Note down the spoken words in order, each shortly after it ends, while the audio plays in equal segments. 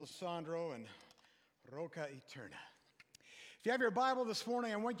Sandro and Roca Eterna. If you have your Bible this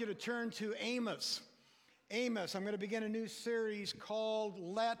morning, I want you to turn to Amos. Amos, I'm going to begin a new series called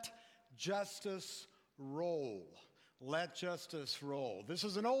Let Justice Roll. Let Justice Roll. This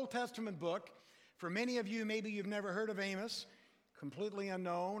is an Old Testament book. For many of you, maybe you've never heard of Amos, completely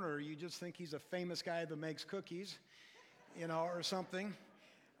unknown, or you just think he's a famous guy that makes cookies, or something.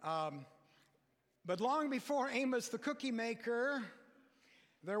 But long before Amos the cookie maker,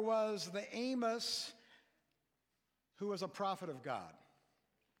 there was the Amos who was a prophet of God.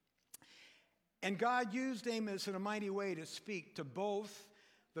 And God used Amos in a mighty way to speak to both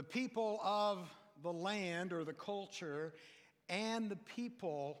the people of the land or the culture and the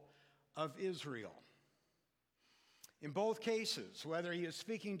people of Israel. In both cases, whether he is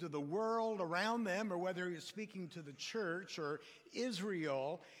speaking to the world around them or whether he is speaking to the church or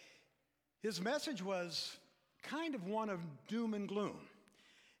Israel, his message was kind of one of doom and gloom.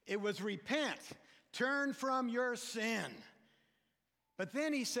 It was repent, turn from your sin. But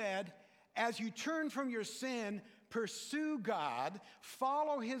then he said, as you turn from your sin, pursue God,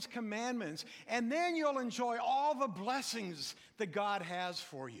 follow his commandments, and then you'll enjoy all the blessings that God has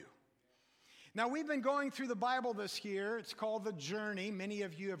for you. Now, we've been going through the Bible this year. It's called The Journey. Many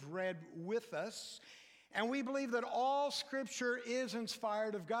of you have read with us. And we believe that all Scripture is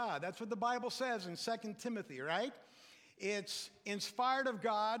inspired of God. That's what the Bible says in 2 Timothy, right? It's inspired of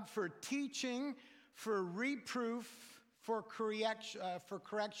God for teaching, for reproof, for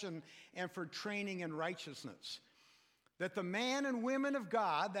correction, and for training in righteousness. That the men and women of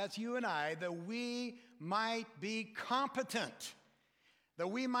God, that's you and I, that we might be competent, that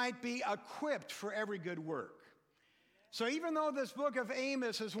we might be equipped for every good work. So even though this book of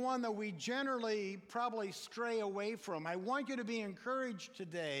Amos is one that we generally probably stray away from, I want you to be encouraged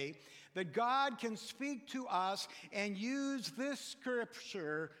today that God can speak to us and use this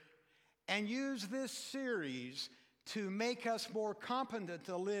scripture and use this series to make us more competent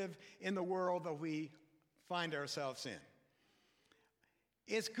to live in the world that we find ourselves in.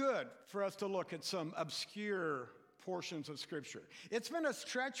 It's good for us to look at some obscure portions of Scripture. It's been a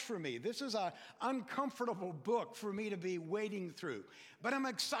stretch for me. This is an uncomfortable book for me to be wading through, but I'm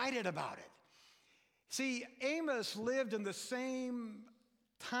excited about it. See, Amos lived in the same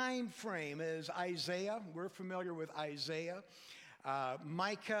time frame as Isaiah. We're familiar with Isaiah,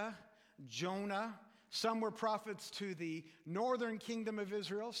 Micah, Jonah. Some were prophets to the northern kingdom of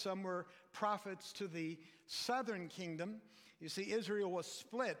Israel. Some were prophets to the southern kingdom. You see, Israel was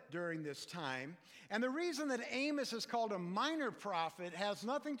split during this time. And the reason that Amos is called a minor prophet has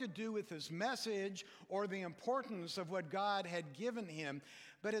nothing to do with his message or the importance of what God had given him,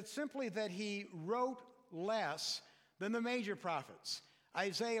 but it's simply that he wrote less than the major prophets.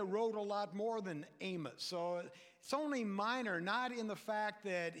 Isaiah wrote a lot more than Amos. So it's only minor, not in the fact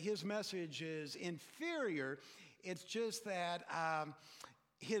that his message is inferior. It's just that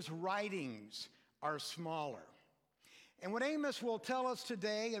his writings are smaller. And what Amos will tell us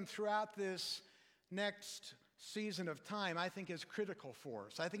today and throughout this next season of time, I think is critical for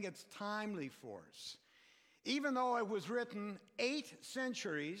us. I think it's timely for us. Even though it was written 8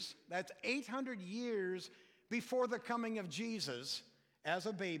 centuries, that's 800 years before the coming of Jesus as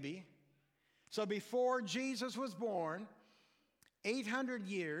a baby. So before Jesus was born, 800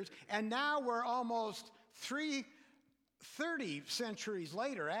 years, and now we're almost 30 centuries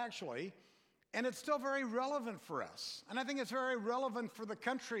later, actually, and it's still very relevant for us. And I think it's very relevant for the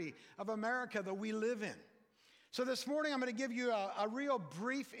country of America that we live in. So this morning, I'm going to give you a real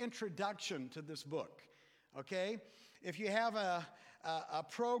brief introduction to this book, okay? If you have a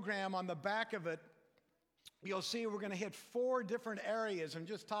program on the back of it, you'll see we're going to hit 4 different areas and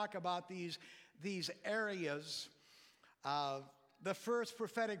just talk about these areas. The first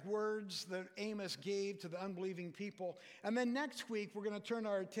prophetic words that Amos gave to the unbelieving people. And then next week, we're going to turn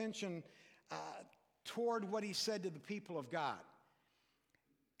our attention toward what he said to the people of God.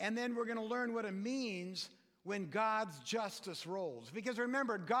 And then we're going to learn what it means when God's justice rolls. Because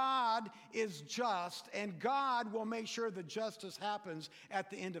remember, God is just, and God will make sure that justice happens at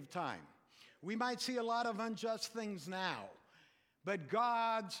the end of time. We might see a lot of unjust things now, but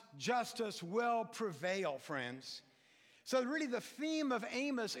God's justice will prevail, friends. So really the theme of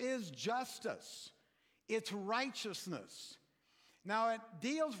Amos is justice. It's righteousness. Now, it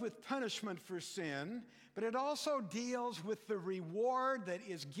deals with punishment for sin, but it also deals with the reward that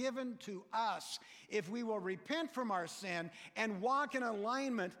is given to us if we will repent from our sin and walk in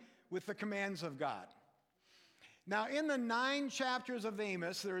alignment with the commands of God. Now, in the 9 chapters of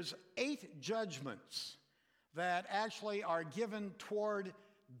Amos, there's 8 judgments that actually are given toward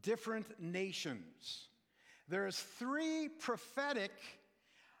different nations. There's 3 prophetic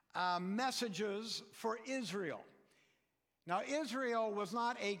messages for Israel. Now, Israel was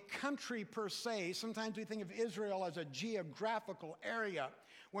not a country per se. Sometimes we think of Israel as a geographical area.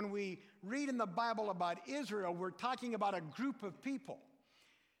 When we read in the Bible about Israel, we're talking about a group of people.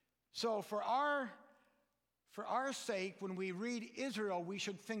 So for our sake, when we read Israel, we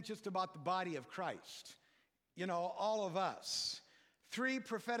should think just about the body of Christ. You know, all of us. 3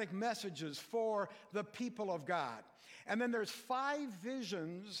 prophetic messages for the people of God. And then there's 5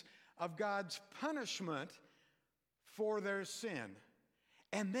 visions of God's punishment for their sin.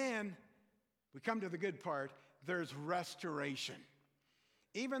 And then, we come to the good part, there's restoration.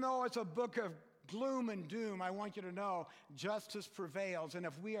 Even though it's a book of gloom and doom, I want you to know justice prevails. And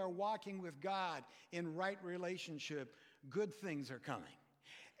if we are walking with God in right relationship, good things are coming.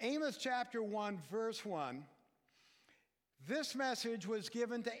 Amos chapter 1, verse 1. This message was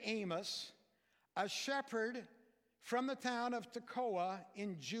given to Amos, a shepherd from the town of Tekoa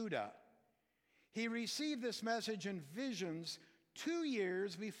in Judah. He received this message in visions 2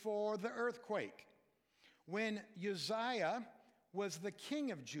 years before the earthquake, when Uzziah was the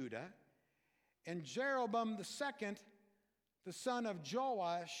king of Judah, and Jeroboam II, the son of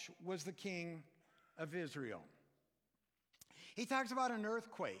Joash, was the king of Israel. He talks about an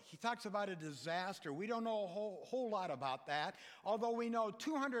earthquake. He talks about a disaster. We don't know a whole lot about that, although we know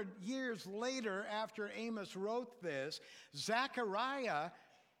 200 years later, after Amos wrote this, Zechariah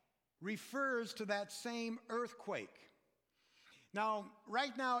refers to that same earthquake. Now,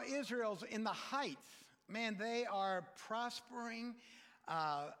 right now, Israel's in the height. Man, they are prospering.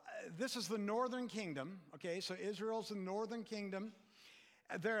 This is the northern kingdom, okay? So Israel's the northern kingdom.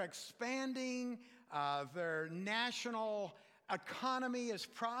 They're expanding. Their national economy is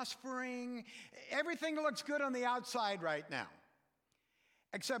prospering. Everything looks good on the outside right now.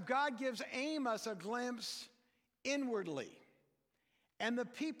 Except God gives Amos a glimpse inwardly. And the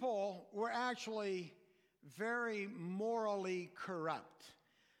people were actually very morally corrupt,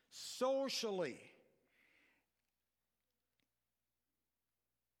 socially.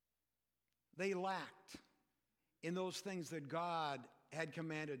 They lacked in those things that God had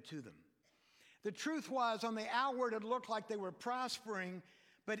commanded to them. The truth was, on the outward, it looked like they were prospering,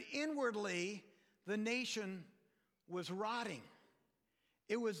 but inwardly, the nation was rotting.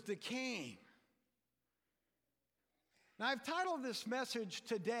 It was decaying. Now, I've titled this message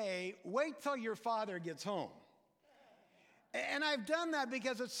today, Wait Till Your Father Gets Home. And I've done that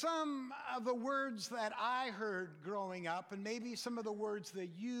because it's some of the words that I heard growing up, and maybe some of the words that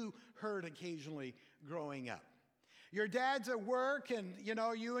you heard occasionally growing up. Your dad's at work, and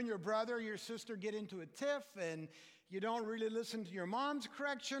you and your brother, your sister get into a tiff, and you don't really listen to your mom's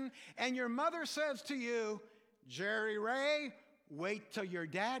correction, and your mother says to you, Jerry Ray, wait till your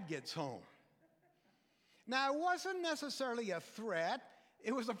dad gets home. Now, it wasn't necessarily a threat,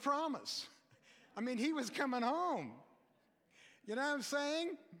 it was a promise. I mean, he was coming home. You know what I'm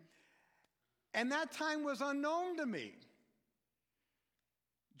saying? And that time was unknown to me.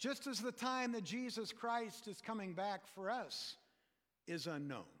 Just as the time that Jesus Christ is coming back for us is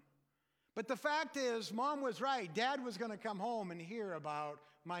unknown. But the fact is, Mom was right. Dad was going to come home and hear about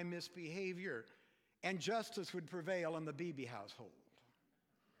my misbehavior, and justice would prevail in the Beebe household.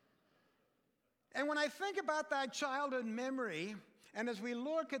 And when I think about that childhood memory, and as we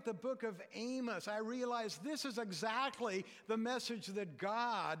look at the book of Amos, I realize this is exactly the message that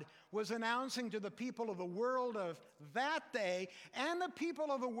God was announcing to the people of the world of that day and the people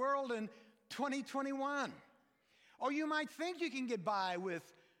of the world in 2021. Or you might think you can get by with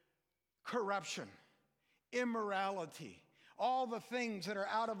corruption, immorality, all the things that are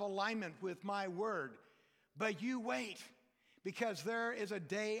out of alignment with my word. But you wait, because there is a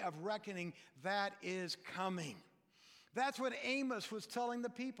day of reckoning that is coming. That's what Amos was telling the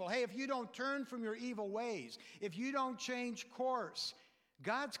people. Hey, if you don't turn from your evil ways, if you don't change course,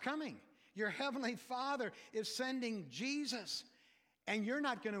 God's coming. Your heavenly Father is sending Jesus, and you're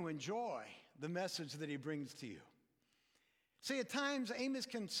not going to enjoy the message that he brings to you. See, at times, Amos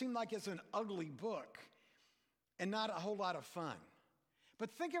can seem like it's an ugly book and not a whole lot of fun.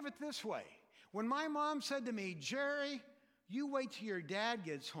 But think of it this way. When my mom said to me, Jerry, you wait till your dad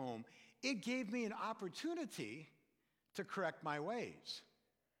gets home, it gave me an opportunity to correct my ways.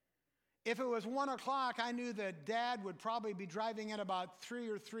 If it was 1 o'clock, I knew that Dad would probably be driving in about 3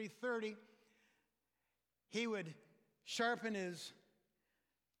 or 3:30. He would sharpen his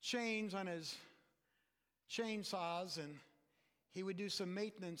chains on his chainsaws, and he would do some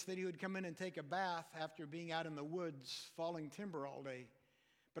maintenance. Then he would come in and take a bath after being out in the woods falling timber all day.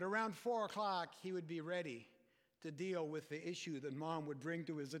 But around 4 o'clock, he would be ready to deal with the issue that Mom would bring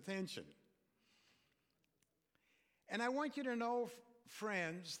to his attention. And I want you to know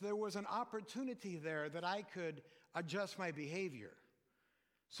friends, there was an opportunity there that I could adjust my behavior.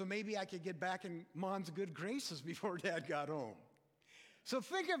 So maybe I could get back in Mom's good graces before Dad got home. So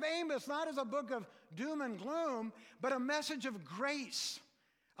think of Amos not as a book of doom and gloom, but a message of grace.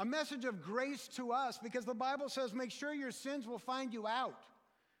 A message of grace to us, because the Bible says, make sure your sins will find you out.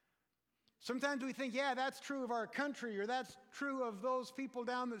 Sometimes we think, yeah, that's true of our country, or that's true of those people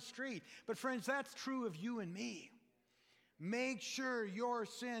down the street. But friends, that's true of you and me. Make sure your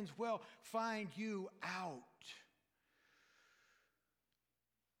sins will find you out.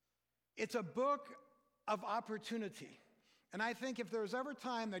 It's a book of opportunity. And I think if there's ever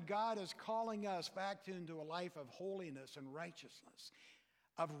time that God is calling us back into a life of holiness and righteousness,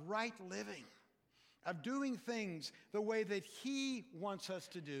 of right living, of doing things the way that He wants us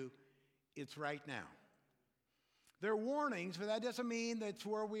to do, it's right now. There are warnings, but that doesn't mean that's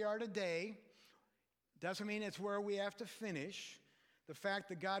where we are today. Doesn't mean it's where we have to finish. The fact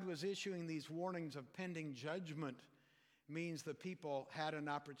that God was issuing these warnings of pending judgment means the people had an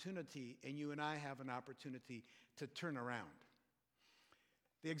opportunity, and you and I have an opportunity to turn around.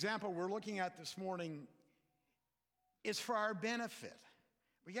 The example we're looking at this morning is for our benefit.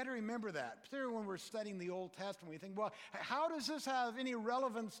 We got to remember that, particularly when we're studying the Old Testament. We think, well, how does this have any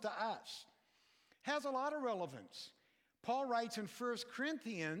relevance to us? It has a lot of relevance. Paul writes in 1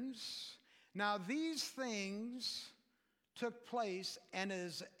 Corinthians, now these things took place and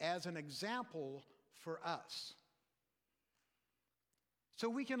as an example for us. So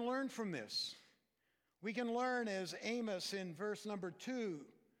we can learn from this. We can learn, as Amos in verse number 2,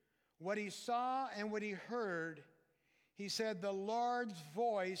 what he saw and what he heard. He said, the Lord's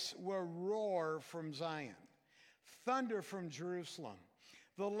voice will roar from Zion, thunder from Jerusalem.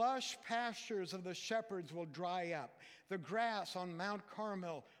 The lush pastures of the shepherds will dry up. The grass on Mount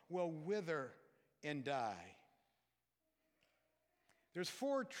Carmel will wither and die. There's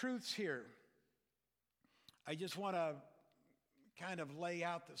 4 truths here I just want to kind of lay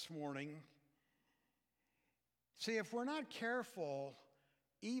out this morning. See, if we're not careful,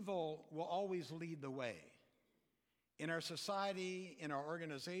 evil will always lead the way. In our society, in our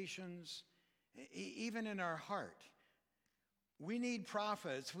organizations, even in our heart. We need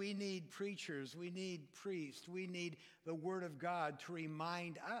prophets, we need preachers, we need priests, we need the Word of God to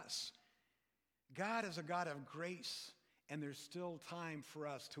remind us. God is a God of grace, and there's still time for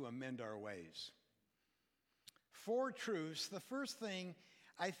us to amend our ways. 4 truths. The first thing,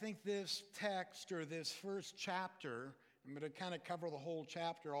 I think this text or this first chapter, I'm going to kind of cover the whole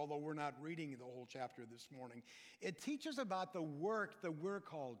chapter, although we're not reading the whole chapter this morning. It teaches about the work that we're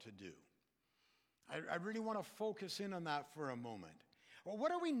called to do. I really want to focus in on that for a moment. Well,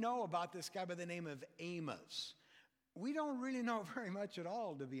 what do we know about this guy by the name of Amos? We don't really know very much at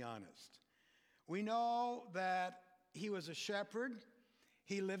all, to be honest. We know that he was a shepherd.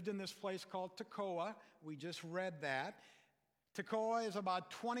 He lived in this place called Tekoa. We just read that. Tekoa is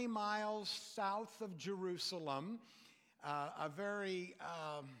about 20 miles south of Jerusalem, a very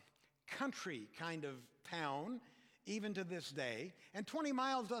country kind of town, even to this day. And 20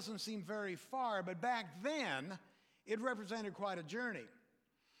 miles doesn't seem very far, but back then, it represented quite a journey.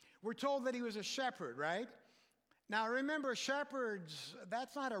 We're told that he was a shepherd, right? Now remember, shepherds,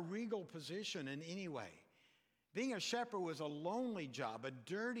 that's not a regal position in any way. Being a shepherd was a lonely job, a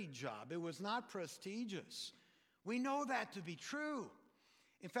dirty job. It was not prestigious. We know that to be true.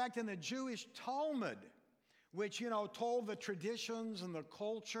 In fact, in the Jewish Talmud, which, told the traditions and the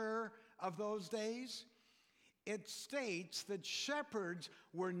culture of those days, it states that shepherds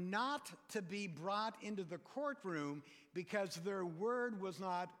were not to be brought into the courtroom because their word was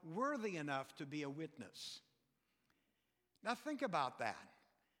not worthy enough to be a witness. Now think about that.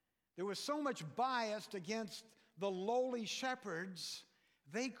 There was so much bias against the lowly shepherds,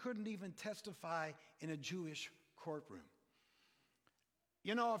 they couldn't even testify in a Jewish courtroom.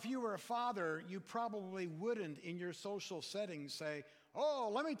 If you were a father, you probably wouldn't in your social settings say,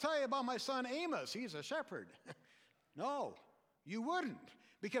 oh, let me tell you about my son Amos, he's a shepherd. No, you wouldn't,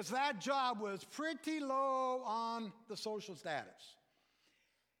 because that job was pretty low on the social status.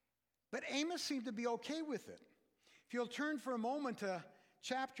 But Amos seemed to be okay with it. If you'll turn for a moment to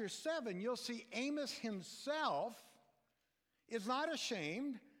chapter 7, you'll see Amos himself is not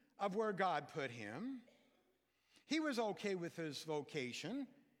ashamed of where God put him. He was okay with his vocation.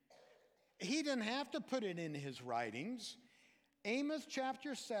 He didn't have to put it in his writings. Amos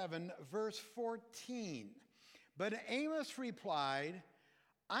chapter 7, verse 14. But Amos replied,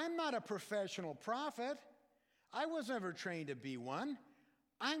 I'm not a professional prophet. I was never trained to be one.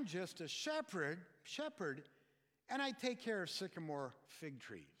 I'm just a shepherd, and I take care of sycamore fig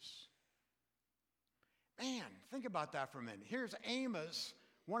trees. Man, think about that for a minute. Here's Amos,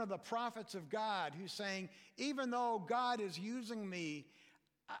 one of the prophets of God, who's saying, even though God is using me,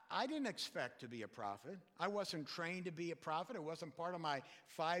 I didn't expect to be a prophet. I wasn't trained to be a prophet. It wasn't part of my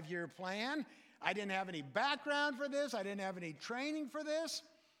 5-year plan. I didn't have any background for this. I didn't have any training for this.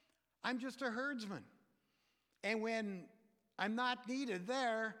 I'm just a herdsman. And when I'm not needed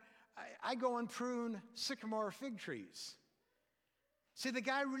there, I go and prune sycamore fig trees. See, the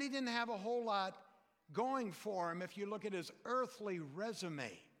guy really didn't have a whole lot going for him if you look at his earthly resume.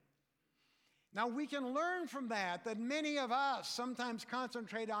 Now, we can learn from that many of us sometimes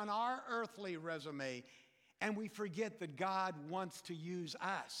concentrate on our earthly resume and we forget that God wants to use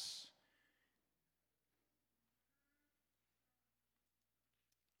us.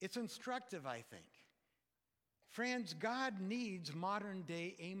 It's instructive, I think. Friends, God needs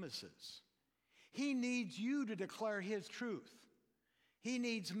modern-day Amoses. He needs you to declare his truth. He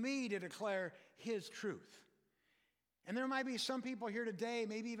needs me to declare his truth. And there might be some people here today,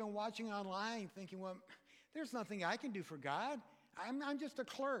 maybe even watching online, thinking, well, there's nothing I can do for God. I'm just a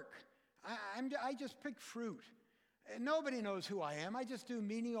clerk. I just pick fruit. Nobody knows who I am. I just do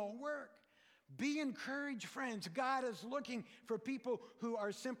menial work. Be encouraged, friends. God is looking for people who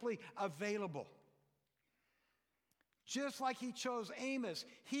are simply available. Just like he chose Amos,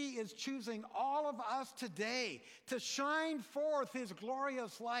 he is choosing all of us today to shine forth his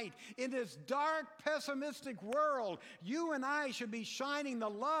glorious light. In this dark, pessimistic world, you and I should be shining the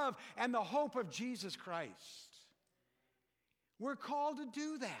love and the hope of Jesus Christ. We're called to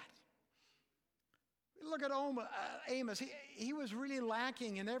do that. Look at Amos. He was really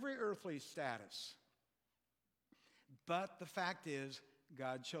lacking in every earthly status. But the fact is,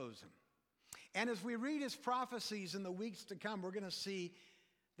 God chose him. And as we read his prophecies in the weeks to come, we're going to see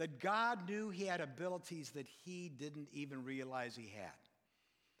that God knew he had abilities that he didn't even realize he had.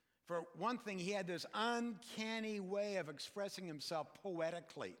 For one thing, he had this uncanny way of expressing himself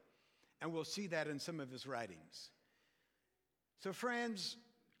poetically. And we'll see that in some of his writings. So friends,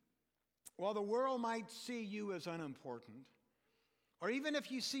 while the world might see you as unimportant, or even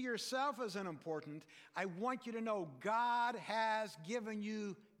if you see yourself as unimportant, I want you to know God has given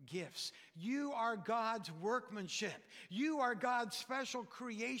you gifts. You are God's workmanship. You are God's special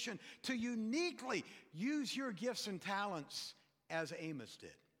creation to uniquely use your gifts and talents as Amos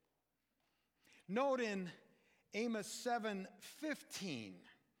did. Note in Amos 7:15.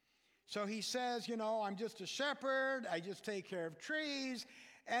 So he says, I'm just a shepherd. I just take care of trees.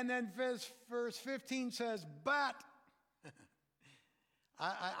 And then verse 15 says, but.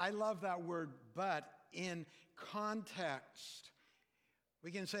 I love that word, but, in context.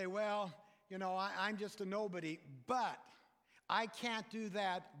 We can say, well, I'm just a nobody, but I can't do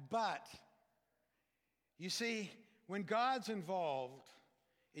that, but. You see, when God's involved,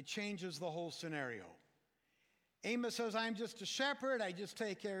 it changes the whole scenario. Amos says, I'm just a shepherd, I just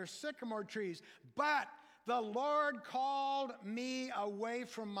take care of sycamore trees, but the Lord called me away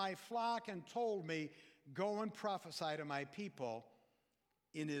from my flock and told me, go and prophesy to my people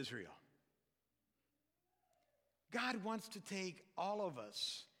in Israel. God wants to take all of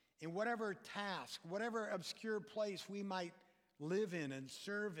us in whatever task, whatever obscure place we might live in and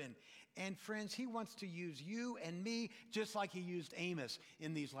serve in. And friends, he wants to use you and me just like he used Amos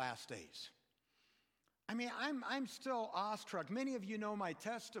in these last days. I mean, I'm still awestruck. Many of you know my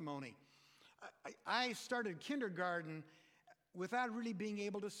testimony. I started kindergarten without really being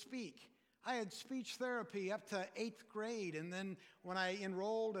able to speak. I had speech therapy up to 8th grade, and then when I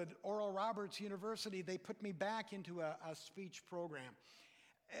enrolled at Oral Roberts University, they put me back into a speech program.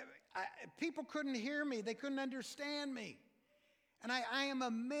 People couldn't hear me. They couldn't understand me. And I am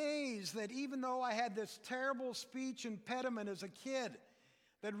amazed that even though I had this terrible speech impediment as a kid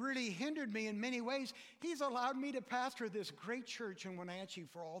that really hindered me in many ways, he's allowed me to pastor this great church in Wenatchee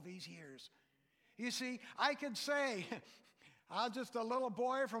for all these years. You see, I could say, I was just a little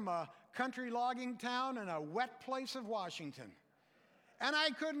boy from a country logging town in a wet place of Washington. And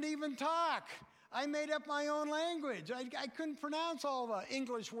I couldn't even talk. I made up my own language. I couldn't pronounce all the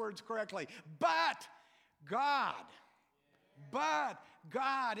English words correctly. But God,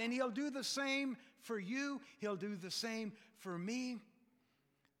 and he'll do the same for you. He'll do the same for me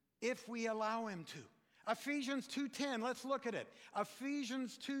if we allow him to. Ephesians 2:10, let's look at it.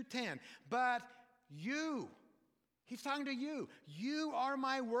 Ephesians 2:10, but you, he's talking to you. You are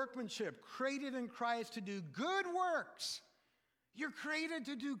my workmanship, created in Christ to do good works. You're created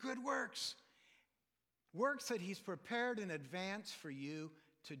to do good works. Works that he's prepared in advance for you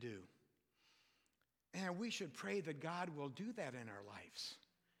to do. And we should pray that God will do that in our lives.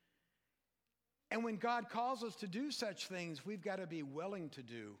 And when God calls us to do such things, we've got to be willing to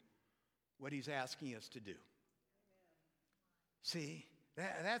do what he's asking us to do. See,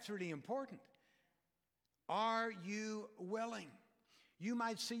 that's really important. Are you willing? You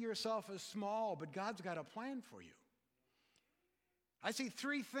might see yourself as small, but God's got a plan for you. I see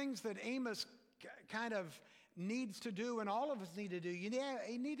three things that Amos kind of needs to do, and all of us need to do. You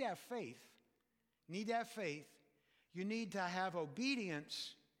need to have faith. You need to have faith. You need to have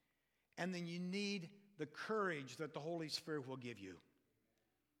obedience. And then you need the courage that the Holy Spirit will give you.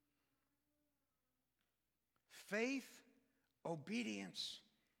 Faith, obedience,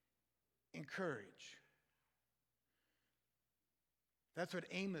 and courage. That's what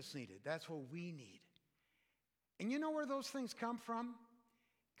Amos needed. That's what we need. And you know where those things come from?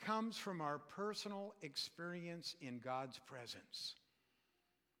 Comes from our personal experience in God's presence.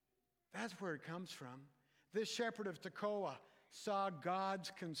 That's where it comes from. This shepherd of Tekoa saw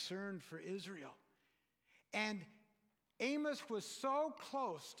God's concern for Israel. And Amos was so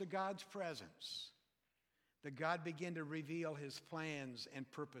close to God's presence that God began to reveal his plans and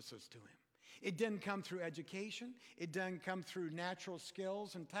purposes to him. It didn't come through education. It didn't come through natural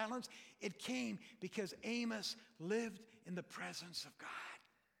skills and talents. It came because Amos lived in the presence of God.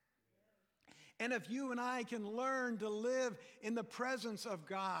 And if you and I can learn to live in the presence of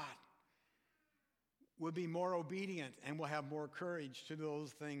God, we'll be more obedient and we'll have more courage to do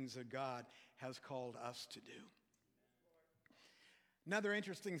those things that God has called us to do. Another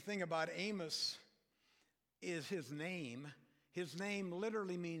interesting thing about Amos is his name. His name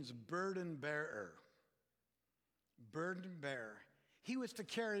literally means burden bearer. Burden bearer. He was to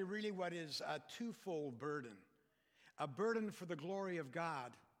carry really what is a twofold burden. A burden for the glory of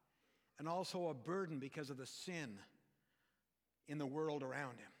God, and also a burden because of the sin in the world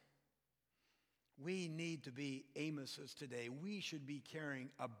around him. We need to be Amoses today. We should be carrying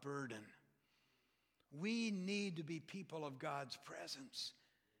a burden. We need to be people of God's presence.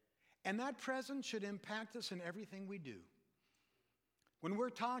 And that presence should impact us in everything we do. When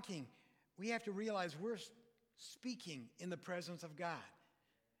we're talking, we have to realize we're speaking in the presence of God.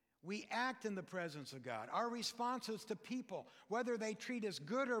 We act in the presence of God. Our responses to people, whether they treat us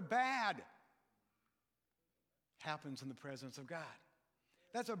good or bad, happens in the presence of God.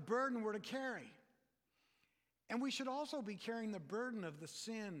 That's a burden we're to carry. And we should also be carrying the burden of the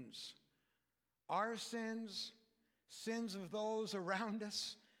sins. Our sins, sins of those around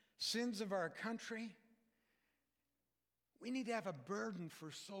us, sins of our country. We need to have a burden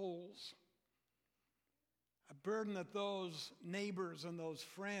for souls. A burden that those neighbors and those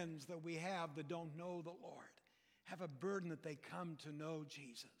friends that we have that don't know the Lord have a burden that they come to know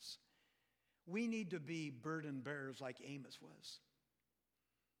Jesus. We need to be burden bearers like Amos was.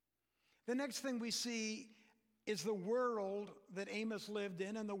 The next thing we see is the world that Amos lived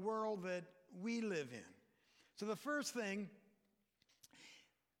in and the world that we live in. So the first thing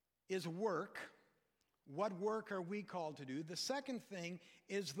is work. What work are we called to do? The second thing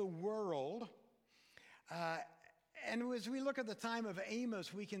is the world. And as we look at the time of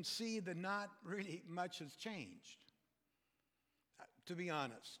Amos, we can see that not really much has changed, to be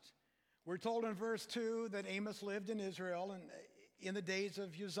honest. We're told in verse 2 that Amos lived in Israel in the days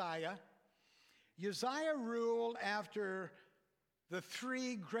of Uzziah. Uzziah ruled after the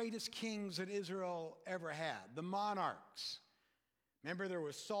three greatest kings that Israel ever had, the monarchs. Remember, there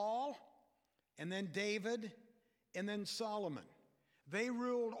was Saul, and then David, and then Solomon. They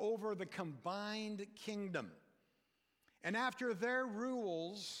ruled over the combined kingdom. And after their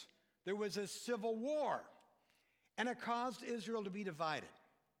rules, there was a civil war, and it caused Israel to be divided.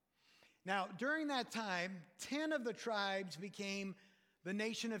 Now, during that time, 10 of the tribes became the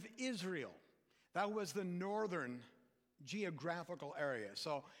nation of Israel. That was the northern geographical area.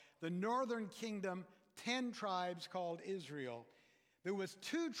 So the northern kingdom, 10 tribes called Israel. There was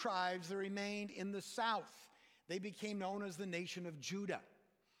 2 tribes that remained in the south. They became known as the nation of Judah.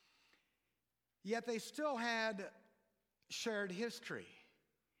 Yet they still had shared history,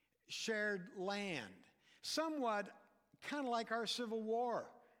 shared land, somewhat kind of like our Civil War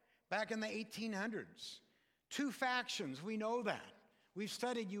back in the 1800s. 2 factions, we know that. We've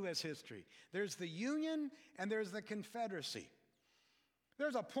studied U.S. history. There's the Union and there's the Confederacy.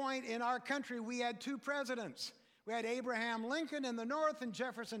 There's a point in our country we had 2 presidents. We had Abraham Lincoln in the north and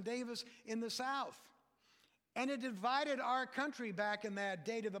Jefferson Davis in the south. And it divided our country back in that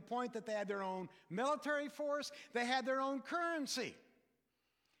day to the point that they had their own military force, they had their own currency.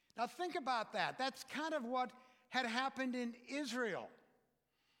 Now think about that. That's kind of what had happened in Israel.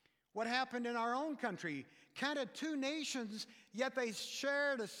 What happened in our own country. Kind of 2 nations, yet they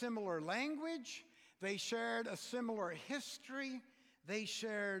shared a similar language, they shared a similar history, they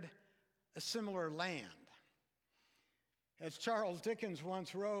shared a similar land. As Charles Dickens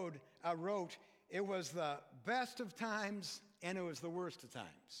once wrote, wrote, it was the best of times and it was the worst of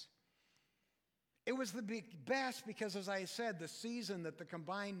times. It was the best because, as I said, the season that the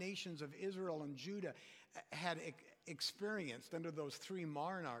combined nations of Israel and Judah had experienced under those three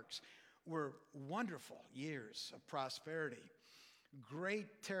monarchs were wonderful years of prosperity,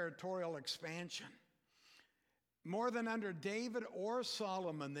 great territorial expansion. More than under David or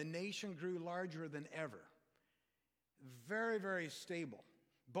Solomon, the nation grew larger than ever. Very, very stable.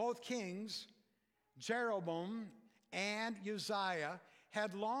 Both kings, Jeroboam and Uzziah,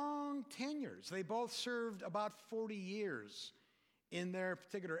 had long tenures. They both served about 40 years in their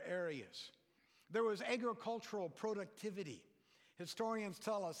particular areas. There was agricultural productivity. Historians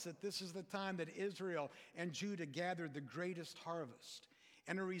tell us that this is the time that Israel and Judah gathered the greatest harvest.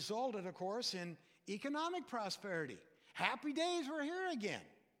 And it resulted, of course, in economic prosperity. Happy days were here again.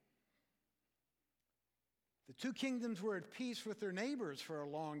 The two kingdoms were at peace with their neighbors for a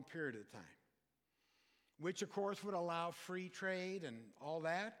long period of time, which, of course, would allow free trade and all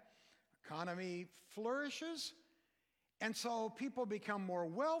that. Economy flourishes, and so people become more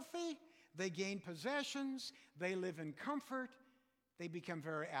wealthy, they gain possessions, they live in comfort, they become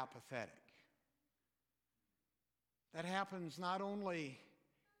very apathetic. That happens not only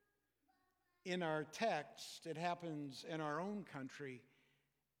in our text, it happens in our own country,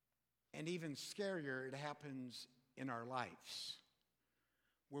 and even scarier, it happens in our lives,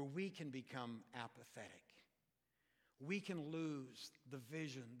 where we can become apathetic. We can lose the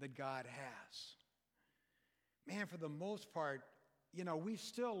vision that God has. Man, for the most part, we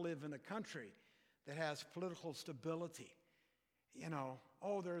still live in a country that has political stability.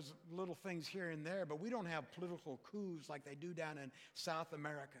 There's little things here and there, but we don't have political coups like they do down in South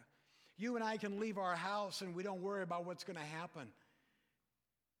America. You and I can leave our house and we don't worry about what's going to happen.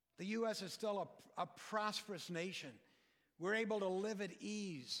 The U.S. is still a prosperous nation. We're able to live at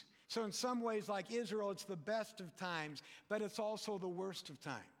ease. So in some ways, like Israel, it's the best of times, but it's also the worst of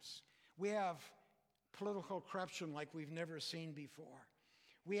times. We have political corruption like we've never seen before.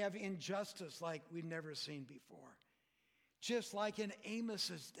 We have injustice like we've never seen before. Just like in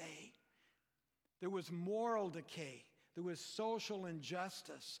Amos's day, there was moral decay. There was social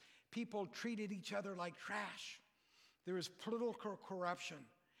injustice. People treated each other like trash. There was political corruption.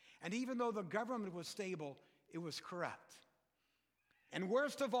 And even though the government was stable, it was corrupt. And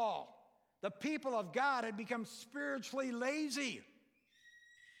worst of all, the people of God had become spiritually lazy.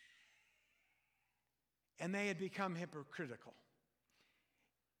 And they had become hypocritical.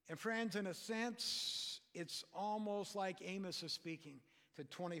 And friends, in a sense, it's almost like Amos is speaking to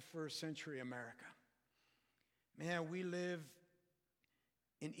 21st century America. Man, we live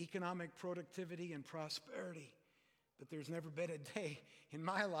in economic productivity and prosperity, but there's never been a day in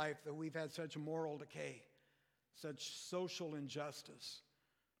my life that we've had such moral decay, such social injustice,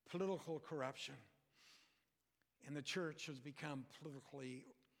 political corruption, and the church has become politically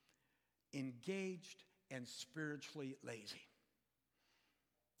engaged and spiritually lazy.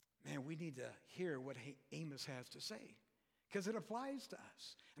 Man, we need to hear what Amos has to say because it applies to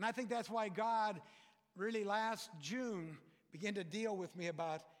us. And I think that's why God really last June began to deal with me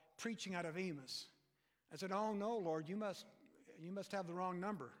about preaching out of Amos. I said, oh no, Lord, you must have the wrong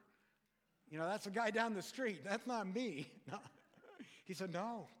number. That's the guy down the street. That's not me. No. He said,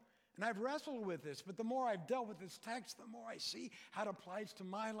 no. And I've wrestled with this, but the more I've dealt with this text, the more I see how it applies to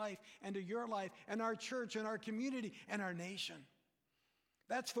my life and to your life and our church and our community and our nation.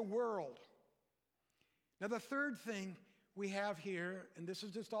 That's the world. Now, the third thing we have here, and this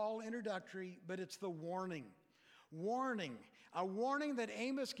is just all introductory, but it's the warning. Warning. A warning that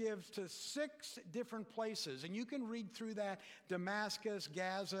Amos gives to 6 different places. And you can read through that: Damascus,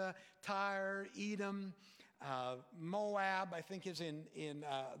 Gaza, Tyre, Edom, Moab, I think is in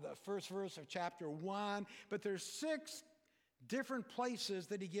the first verse of chapter 1. But there's 6 different places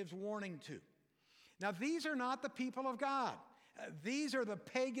that he gives warning to. Now, these are not the people of God. These are the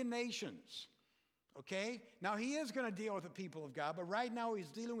pagan nations. Okay? Now, he is going to deal with the people of God, but right now he's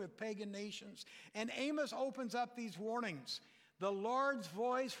dealing with pagan nations. And Amos opens up these warnings. The Lord's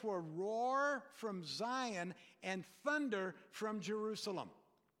voice will roar from Zion and thunder from Jerusalem.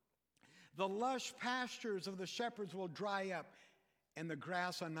 The lush pastures of the shepherds will dry up, and the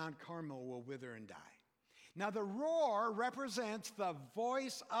grass on Mount Carmel will wither and die. Now, the roar represents the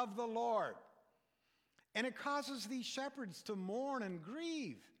voice of the Lord. And it causes these shepherds to mourn and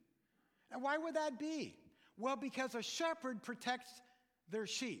grieve. And why would that be? Well, because a shepherd protects their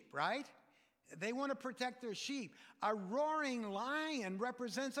sheep, right? They want to protect their sheep. A roaring lion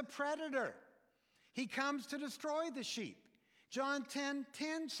represents a predator. He comes to destroy the sheep. John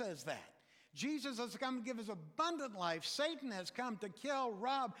 10:10 says that. Jesus has come to give us abundant life. Satan has come to kill,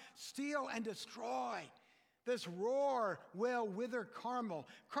 rob, steal, and destroy. This roar will wither Carmel.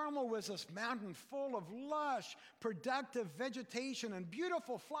 Carmel was this mountain full of lush, productive vegetation and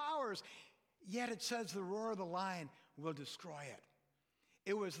beautiful flowers. Yet it says the roar of the lion will destroy it.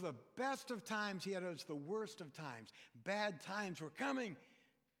 It was the best of times, yet it was the worst of times. Bad times were coming.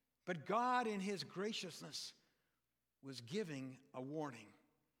 But God, in his graciousness, was giving a warning.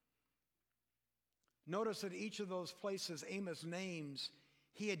 Notice that each of those places Amos names,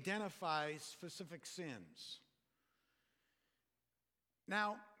 he identifies specific sins.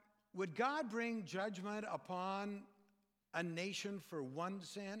 Now, would God bring judgment upon a nation for one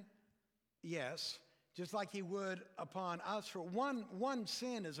sin? Yes, just like he would upon us. For one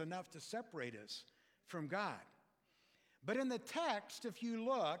sin is enough to separate us from God. But in the text, if you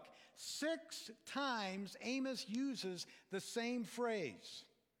look, 6 times Amos uses the same phrase.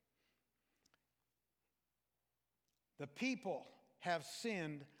 The people have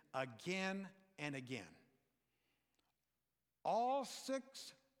sinned again and again. All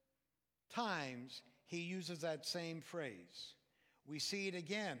 6 times he uses that same phrase. We see it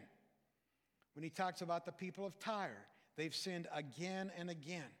again when he talks about the people of Tyre. They've sinned again and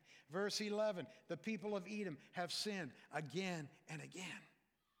again. Verse 11, the people of Edom have sinned again and again.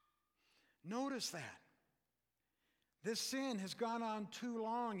 Notice that. This sin has gone on too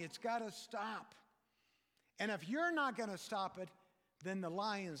long. It's got to stop. And if you're not going to stop it, then the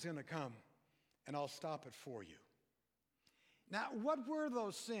lion's going to come, and I'll stop it for you. Now, what were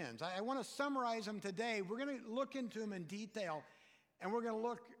those sins? I want to summarize them today. We're going to look into them in detail, and we're going to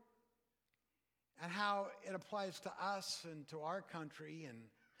look at how it applies to us and to our country.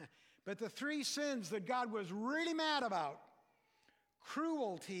 But the 3 sins that God was really mad about: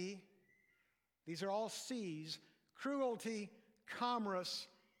 cruelty, these are all C's, cruelty, commerce,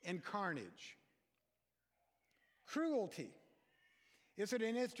 and carnage. Cruelty. Isn't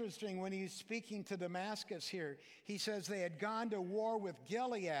it interesting when he's speaking to Damascus here? He says they had gone to war with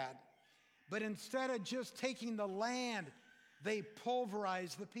Gilead, but instead of just taking the land, they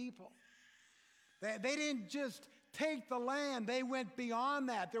pulverized the people. They didn't just take the land, they went beyond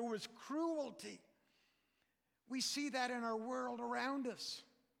that. There was cruelty. We see that in our world around us.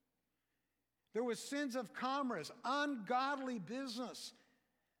 There was sins of commerce, ungodly business.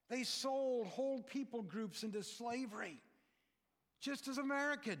 They sold whole people groups into slavery, just as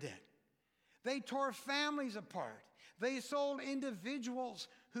America did. They tore families apart. They sold individuals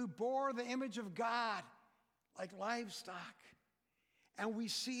who bore the image of God like livestock. And we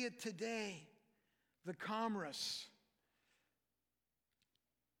see it today, the commerce,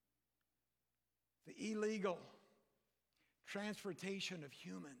 the illegal transportation of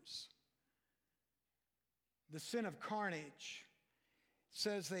humans. The sin of carnage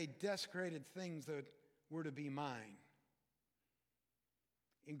says they desecrated things that were to be mine.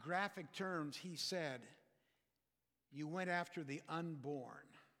 In graphic terms, he said, you went after the unborn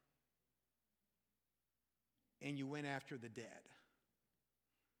and you went after the dead.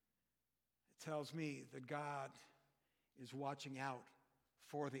 It tells me that God is watching out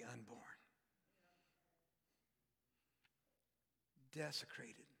for the unborn.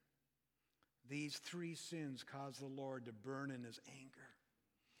 Desecrated. These 3 sins caused the Lord to burn in his anger.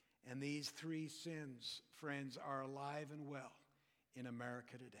 And these 3 sins, friends, are alive and well in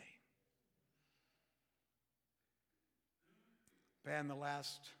America today. In the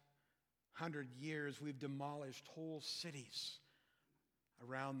last 100 years, we've demolished whole cities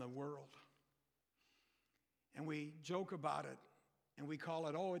around the world. And we joke about it, and we call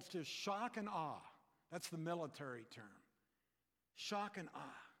it, it's just shock and awe. That's the military term. Shock and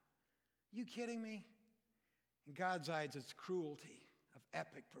awe. You kidding me? In God's eyes, it's cruelty of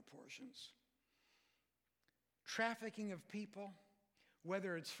epic proportions. Trafficking of people,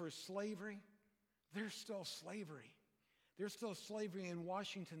 whether it's for slavery, there's still slavery. There's still slavery in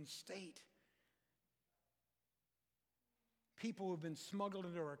Washington State. People who have been smuggled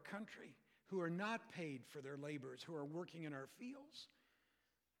into our country who are not paid for their labors, who are working in our fields.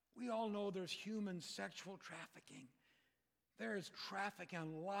 We all know there's human sexual trafficking. There is trafficking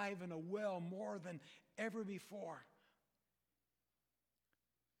alive and well more than ever before.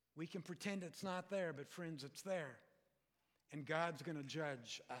 We can pretend it's not there, but friends, it's there. And God's going to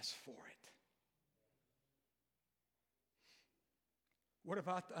judge us for it. What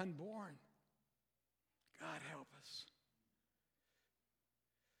about the unborn? God help us.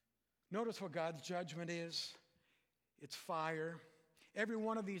 Notice what God's judgment is. It's fire. Every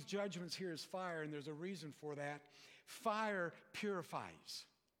one of these judgments here is fire, and there's a reason for that. Fire purifies.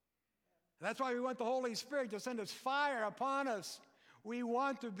 That's why we want the Holy Spirit to send us fire upon us. We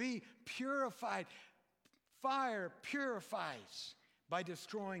want to be purified. Fire purifies by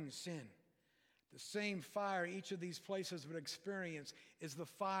destroying sin. The same fire each of these places would experience is the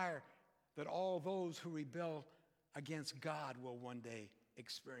fire that all those who rebel against God will one day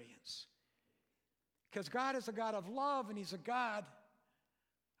experience. Because God is a God of love and He's a God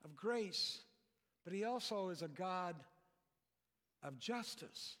of grace, but He also is a God of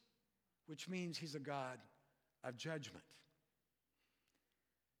justice, which means He's a God of judgment.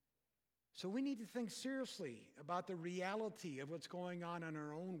 So we need to think seriously about the reality of what's going on in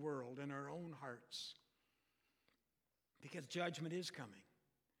our own world, in our own hearts, because judgment is coming.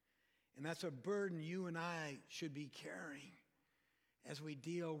 And that's a burden you and I should be carrying as we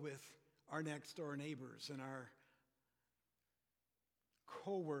deal with our next door neighbors and our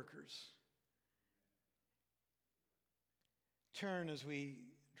co-workers. Turn as we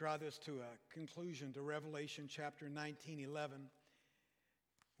draw this to a conclusion to Revelation chapter 19:11.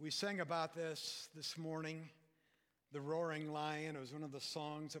 We sang about this morning, the roaring lion. It was one of the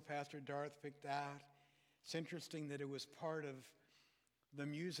songs that Pastor Darth picked out. It's interesting that it was part of the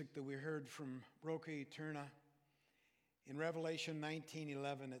music that we heard from Roca Eterna. In Revelation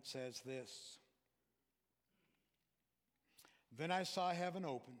 19:11, it says this: Then I saw heaven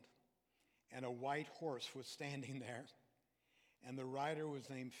opened, and a white horse was standing there, and the rider was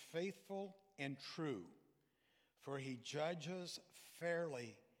named Faithful and True, for he judges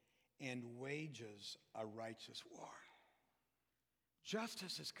fairly and wages a righteous war.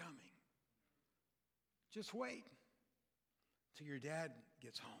 Justice is coming. Just wait till your dad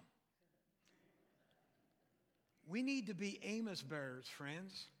gets home. We need to be Amos bearers,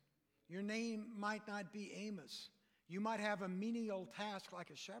 friends. Your name might not be Amos. You might have a menial task like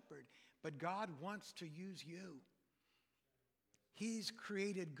a shepherd, but God wants to use you. He's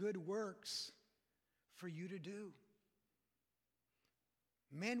created good works for you to do.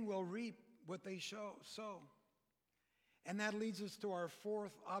 Men will reap what they sow. And that leads us to our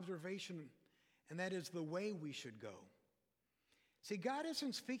fourth observation, and that is the way we should go. See, God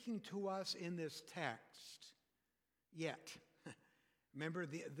isn't speaking to us in this text yet. Remember,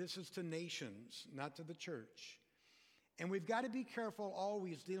 this is to nations, not to the church. And we've got to be careful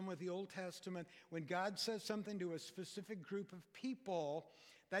always dealing with the Old Testament. When God says something to a specific group of people,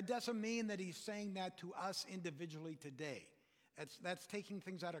 that doesn't mean that He's saying that to us individually today. That's taking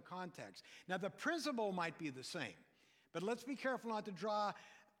things out of context. Now, the principle might be the same, but let's be careful not to draw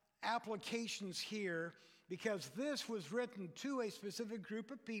applications here, because this was written to a specific group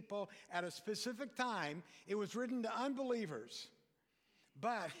of people at a specific time. It was written to unbelievers.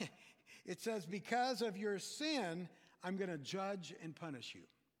 But it says, because of your sin, I'm going to judge and punish you.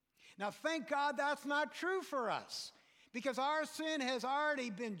 Now, thank God that's not true for us, because our sin has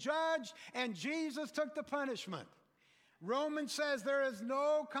already been judged and Jesus took the punishment. Romans says there is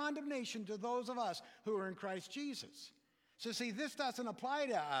no condemnation to those of us who are in Christ Jesus. So see, this doesn't apply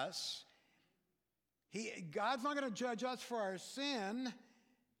to us. God's not going to judge us for our sin.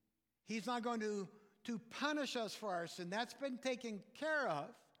 He's not going to punish us for our sin. That's been taken care of.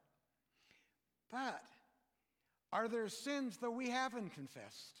 But are there sins that we haven't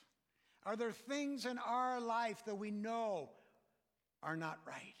confessed? Are there things in our life that we know are not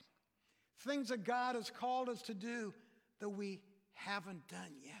right? Things that God has called us to do that we haven't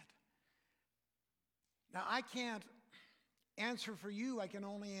done yet? Now, I can't answer for you. I can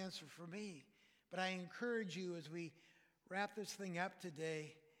only answer for me. But I encourage you as we wrap this thing up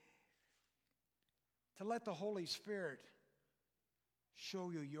today to let the Holy Spirit show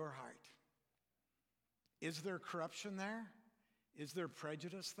you your heart. Is there corruption there? Is there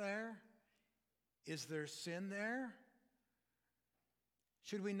prejudice there? Is there sin there?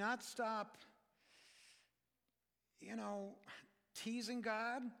 Should we not stop, teasing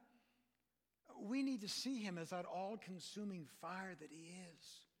God? We need to see Him as that all-consuming fire that He is.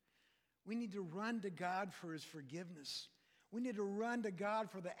 We need to run to God for His forgiveness. We need to run to God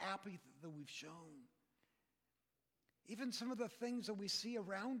for the apathy that we've shown. Even some of the things that we see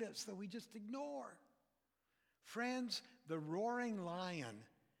around us that we just ignore. Friends, the roaring lion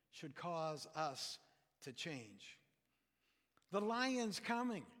should cause us to change. The lion's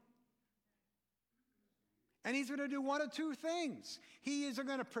coming. And he's going to do one of two things. He is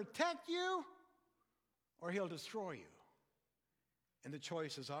going to protect you or he'll destroy you. And the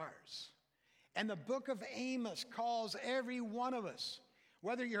choice is ours. And the book of Amos calls every one of us,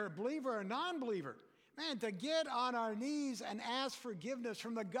 whether you're a believer or a non-believer, man, to get on our knees and ask forgiveness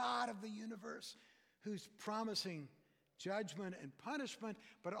from the God of the universe, who's promising judgment and punishment,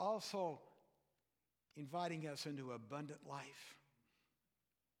 but also inviting us into abundant life.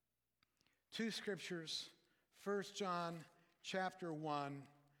 Two scriptures, 1 John chapter 1,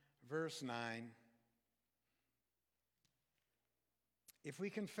 verse 9. If we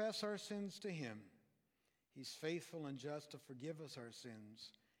confess our sins to him, he's faithful and just to forgive us our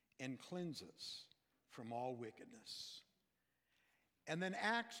sins and cleanse us from all wickedness. And then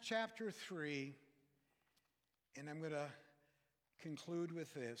Acts chapter 3, and I'm going to conclude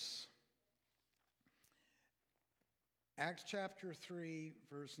with this. Acts chapter 3,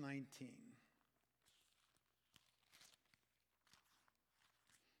 verse 19.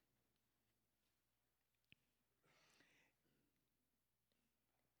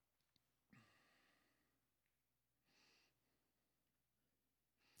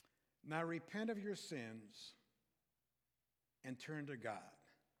 Now repent of your sins and turn to God,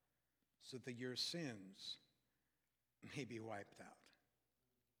 so that your sins may be wiped out.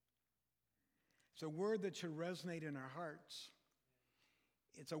 It's a word that should resonate in our hearts.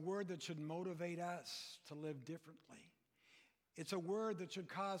 It's a word that should motivate us to live differently. It's a word that should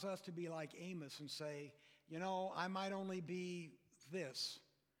cause us to be like Amos and say, you know, I might only be this,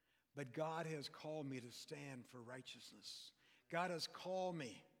 but God has called me to stand for righteousness. God has called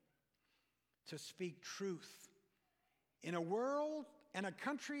me to speak truth in a world and a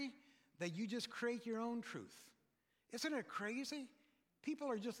country that you just create your own truth. Isn't it crazy? People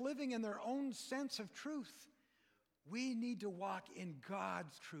are just living in their own sense of truth. We need to walk in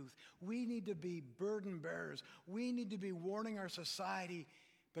God's truth. We need to be burden bearers. We need to be warning our society,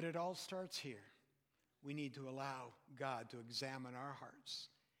 but it all starts here. We need to allow God to examine our hearts,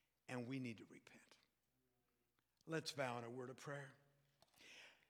 and we need to repent. Let's vow in a word of prayer.